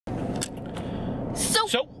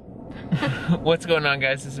So, what's going on,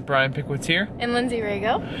 guys? This is Brian Pickwitz here. And Lindsay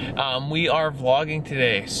Rago. We are vlogging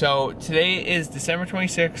today. So today is December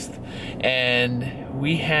 26th, and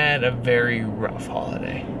we had a very rough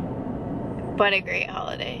holiday. But a great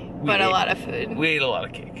holiday. A lot of food. We ate a lot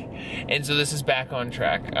of cake. And so this is back on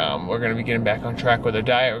track. We're going to be getting back on track with our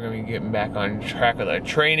diet. We're going to be getting back on track with our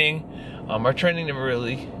training. Our training never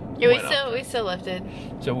really we still lifted.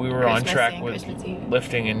 So we were on track with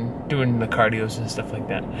lifting and doing the cardios and stuff like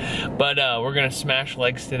that. But we're gonna smash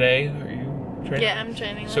legs today. Are you training? Yeah, I'm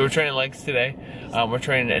training. So we're training legs today. We're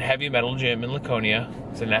training at Heavy Metal Gym in Laconia.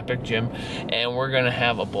 It's an epic gym, and we're gonna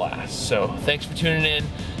have a blast. So thanks for tuning in.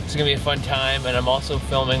 It's gonna be a fun time, and I'm also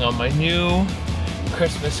filming on my new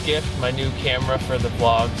Christmas gift, my new camera for the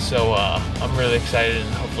vlog. So I'm really excited,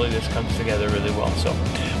 and hopefully this comes together really well. So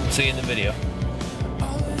we'll see you in the video.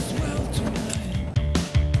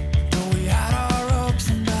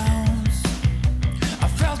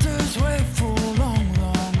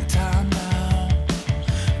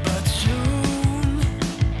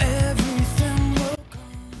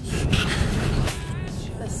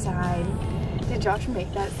 Did Josh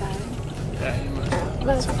make that sign? Yeah, he must.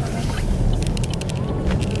 That's funny.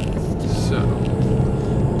 So,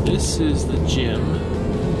 this is the gym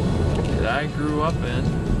that I grew up in.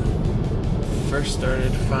 First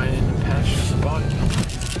started finding a passion for bodybuilding.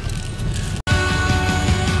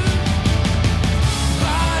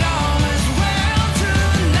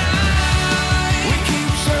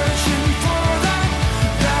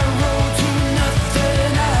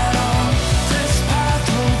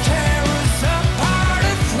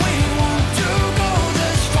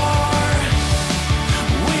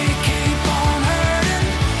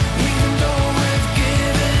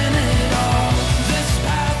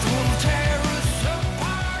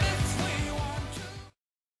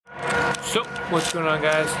 So, what's going on,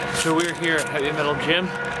 guys? So we're here at Heavy Metal Gym.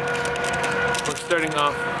 We're starting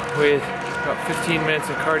off with about 15 minutes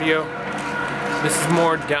of cardio. This is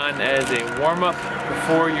more done as a warm-up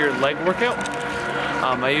before your leg workout.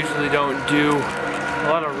 I usually don't do a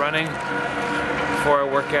lot of running before I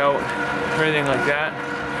work out or anything like that.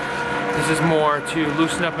 This is more to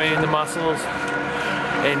loosen up any of the muscles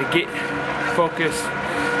and to get focused,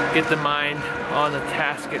 get the mind on the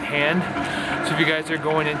task at hand. So if you guys are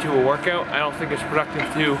going into a workout, I don't think it's productive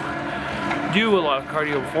to do a lot of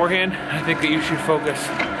cardio beforehand. I think that you should focus,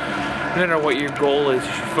 no matter what your goal is,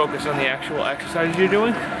 you should focus on the actual exercise you're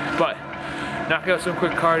doing. But knock out some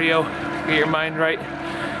quick cardio, get your mind right,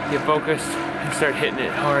 get focused, and start hitting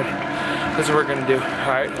it hard. That's what we're gonna do.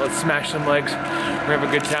 All right, let's smash some legs. We're gonna have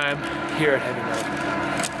a good time here at Heavy Metal.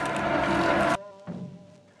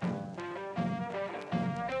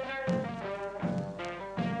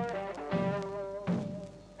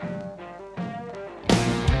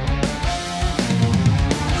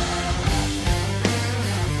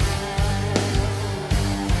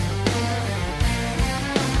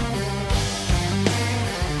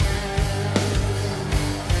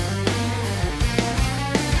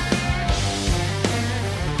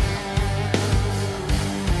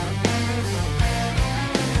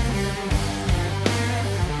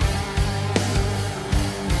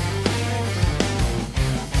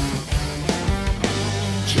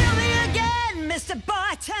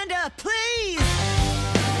 Bartender, please.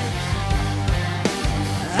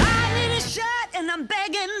 I need a shot and I'm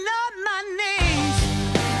begging up my knees.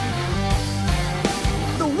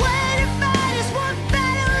 The way to fight is one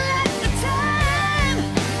battle at a time.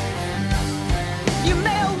 You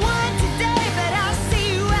may have won today, but I'll see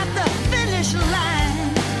you at the finish line.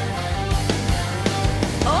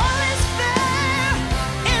 All is fair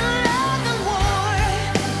in love and war.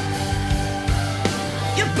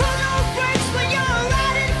 You put no brakes when you're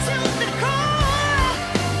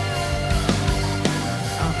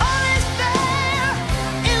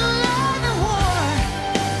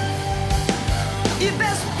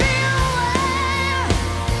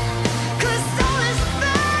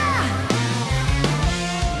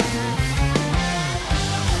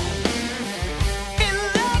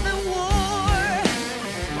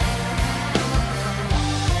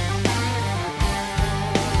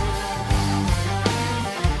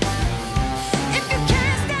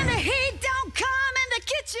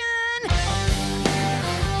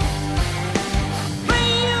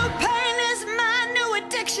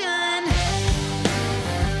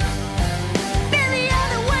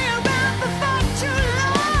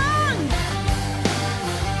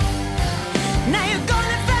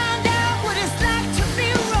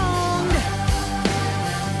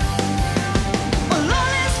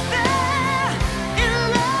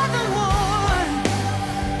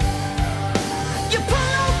You pull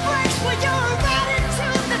no brakes when you're riding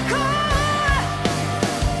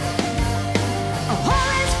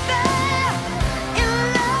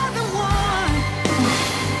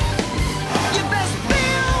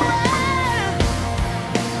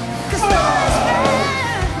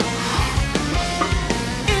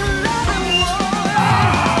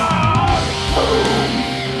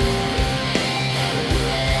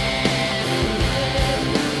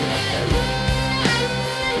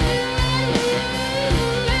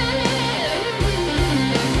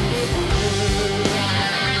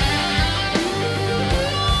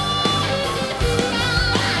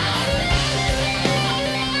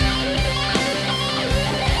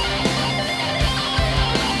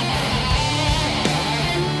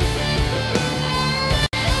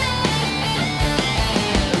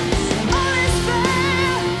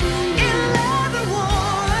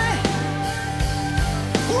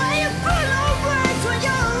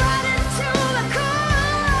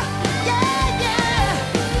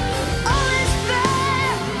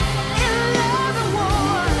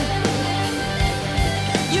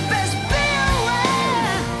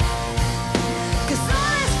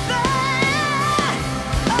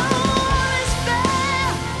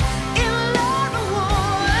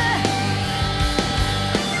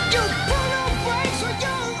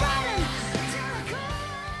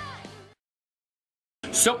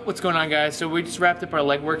So what's going on, guys? So we just wrapped up our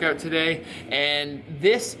leg workout today, and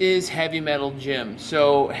this is Heavy Metal Gym.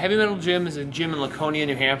 So Heavy Metal Gym is a gym in Laconia,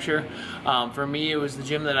 New Hampshire. For me, it was the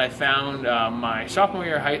gym that I found my sophomore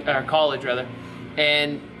year of college,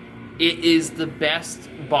 and it is the best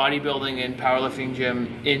bodybuilding and powerlifting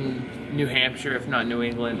gym in New Hampshire, if not New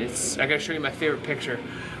England. I gotta show you my favorite picture,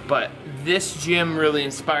 but this gym really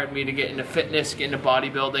inspired me to get into fitness, get into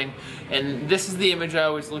bodybuilding, and this is the image I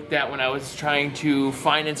always looked at when I was trying to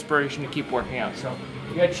find inspiration to keep working out. So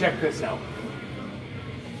you gotta check this out.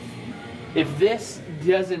 If this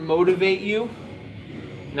doesn't motivate you,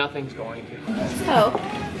 nothing's going to. So,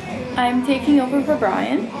 I'm taking over for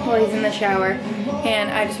Brian while he's in the shower,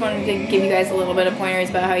 and I just wanted to give you guys a little bit of pointers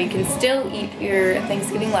about how you can still eat your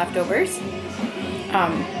Thanksgiving leftovers.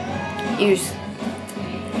 You just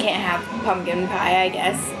can't have pumpkin pie, I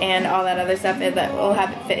guess, and all that other stuff that will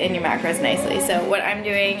have it fit in your macros nicely. So what I'm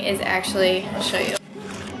doing is actually, I'll show you.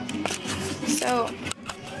 So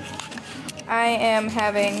I am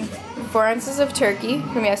having 4 ounces of turkey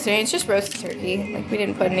from yesterday. It's just roasted turkey. Like, we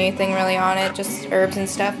didn't put anything really on it, just herbs and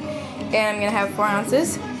stuff. And I'm gonna have 4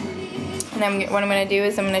 ounces. And then what I'm gonna do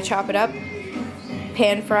is I'm gonna chop it up,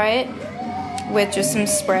 pan fry it with just some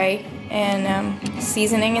spray and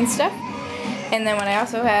seasoning and stuff. And then what I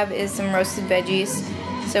also have is some roasted veggies.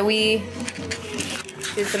 So we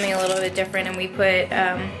did something a little bit different, and we put,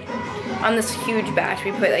 on this huge batch,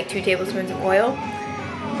 we put like 2 tablespoons of oil,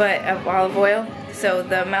 of olive oil. So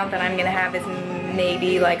the amount that I'm gonna have is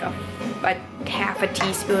maybe like a half a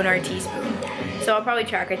teaspoon or a teaspoon. So I'll probably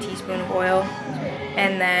track a teaspoon of oil.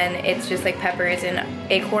 And then it's just like peppers and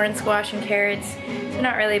acorn squash and carrots. So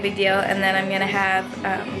not really a big deal. And then I'm gonna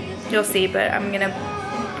have, you'll see, but I'm gonna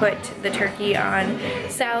put the turkey on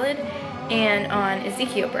salad and on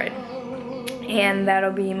Ezekiel bread, and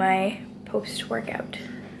that'll be my post-workout.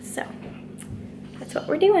 So that's what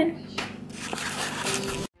we're doing.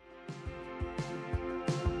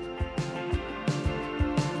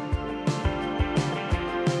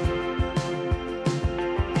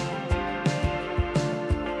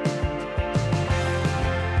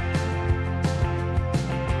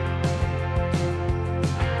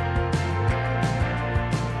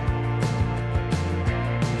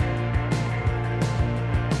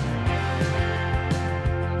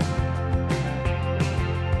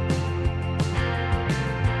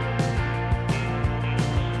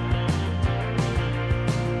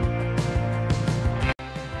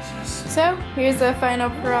 So here's the final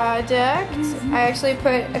product. I actually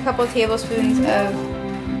put a couple tablespoons of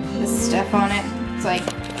this stuff on it. It's like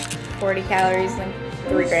 40 calories and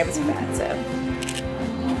 3 grams of fat. So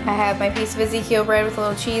I have my piece of Ezekiel bread with a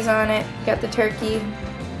little cheese on it. Got the turkey,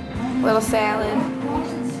 little salad,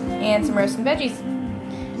 and some roasted veggies.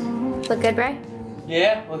 Look good, Bri?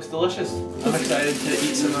 Yeah, looks delicious. I'm excited to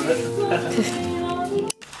eat some of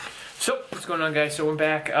it. So, what's going on, guys? So we're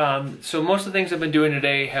back. So most of the things I've been doing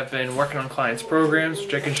today have been working on clients' programs,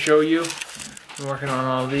 which I can show you. I'm working on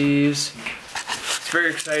all these. It's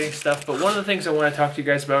very exciting stuff, but one of the things I want to talk to you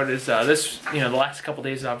guys about is this, the last couple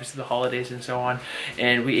days, obviously the holidays and so on,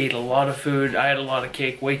 and we ate a lot of food. I had a lot of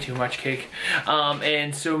cake, way too much cake.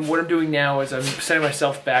 And so what I'm doing now is I'm setting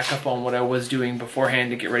myself back up on what I was doing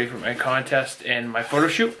beforehand to get ready for my contest and my photo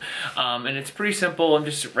shoot. And it's pretty simple. I'm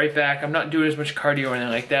just right back. I'm not doing as much cardio or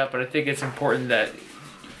anything like that, but I think it's important that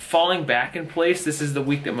falling back in place, this is the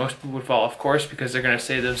week that most people would fall off course, because they're going to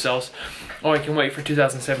say to themselves, oh, I can wait for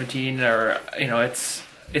 2017, or,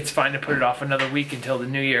 it's fine to put it off another week until the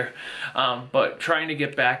new year. But trying to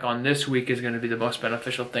get back on this week is going to be the most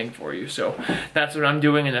beneficial thing for you. So that's what I'm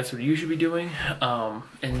doing, and that's what you should be doing.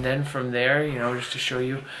 And then from there, just to show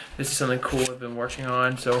you, this is something cool I've been working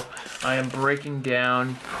on. So I am breaking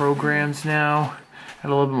down programs now at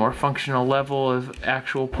a little bit more functional level of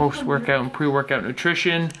actual post-workout and pre-workout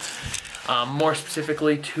nutrition, more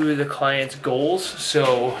specifically to the client's goals.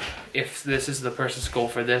 So if this is the person's goal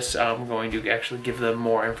for this, I'm going to actually give them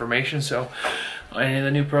more information. So any of the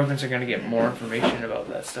new programs are going to get more information about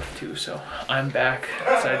that stuff too. So I'm back.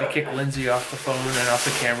 Decided to kick Lindsay off the phone and off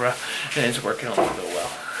the camera, and it's working a little bit well.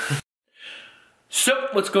 So,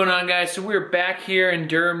 what's going on, guys? So we're back here in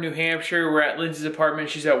Durham, New Hampshire. We're at Lindsay's apartment.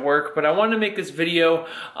 She's at work, but I wanted to make this video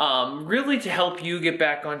really to help you get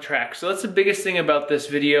back on track. So that's the biggest thing about this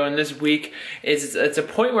video and this week is it's a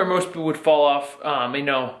point where most people would fall off,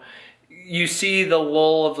 you see the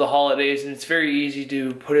lull of the holidays and it's very easy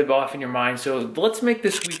to put it off in your mind. So let's make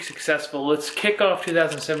this week successful. Let's kick off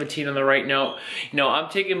 2017 on the right note. You know, I'm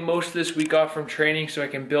taking most of this week off from training so I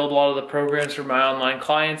can build a lot of the programs for my online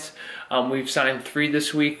clients. We've signed 3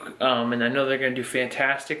 this week, and I know they're going to do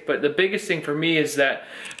fantastic. But the biggest thing for me is that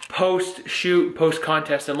post-shoot,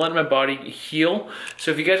 post-contest, I'm letting my body heal.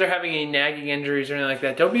 So if you guys are having any nagging injuries or anything like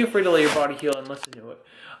that, don't be afraid to let your body heal and listen to it.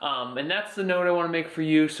 And that's the note I want to make for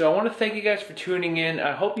you. So I want to thank you guys for tuning in.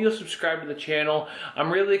 I hope you'll subscribe to the channel.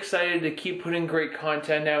 I'm really excited to keep putting great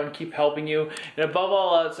content out and keep helping you. And above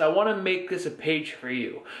all else, I want to make this a page for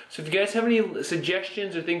you. So if you guys have any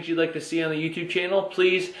suggestions or things you'd like to see on the YouTube channel,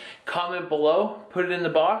 please comment below, put it in the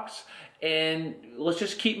box, and let's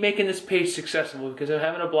just keep making this page successful because I'm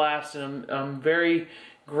having a blast and I'm very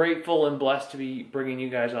grateful and blessed to be bringing you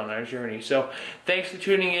guys on our journey. So thanks for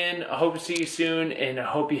tuning in. I hope to see you soon, and I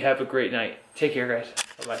hope you have a great night. Take care, guys.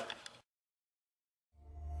 Bye-bye.